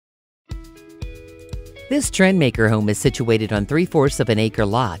This Trendmaker home is situated on 3/4 of an acre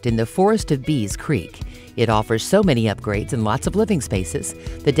lot in the Forest of Bees Creek. It offers so many upgrades and lots of living spaces.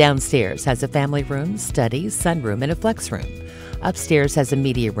 The downstairs has a family room, study, sunroom, and a flex room. Upstairs has a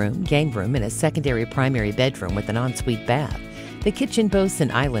media room, game room, and a secondary primary bedroom with an ensuite bath. The kitchen boasts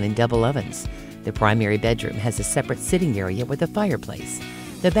an island and double ovens. The primary bedroom has a separate sitting area with a fireplace.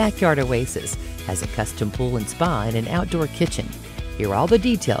 The backyard oasis has a custom pool and spa and an outdoor kitchen. Here are all the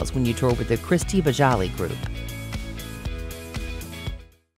details when you tour with the Kristi Bajjali Group.